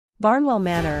Barnwell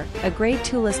Manor, a Grade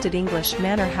II listed English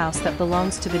manor house that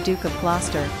belongs to the Duke of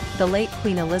Gloucester, the late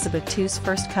Queen Elizabeth II's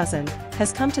first cousin,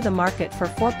 has come to the market for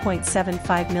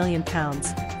 £4.75 million,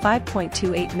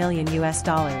 $5.28 million US.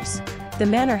 The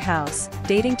manor house,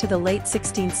 dating to the late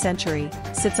 16th century,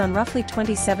 sits on roughly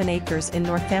 27 acres in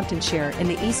Northamptonshire in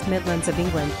the East Midlands of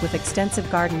England with extensive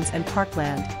gardens and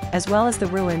parkland, as well as the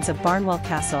ruins of Barnwell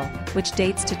Castle, which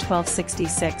dates to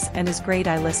 1266 and is Grade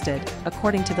I listed,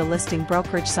 according to the listing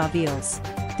brokerage Savills.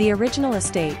 The original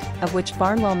estate, of which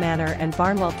Barnwell Manor and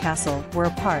Barnwell Castle were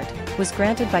a part, was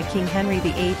granted by King Henry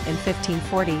VIII in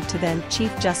 1540 to then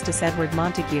Chief Justice Edward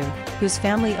Montagu, whose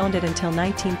family owned it until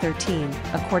 1913,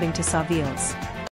 according to Savills.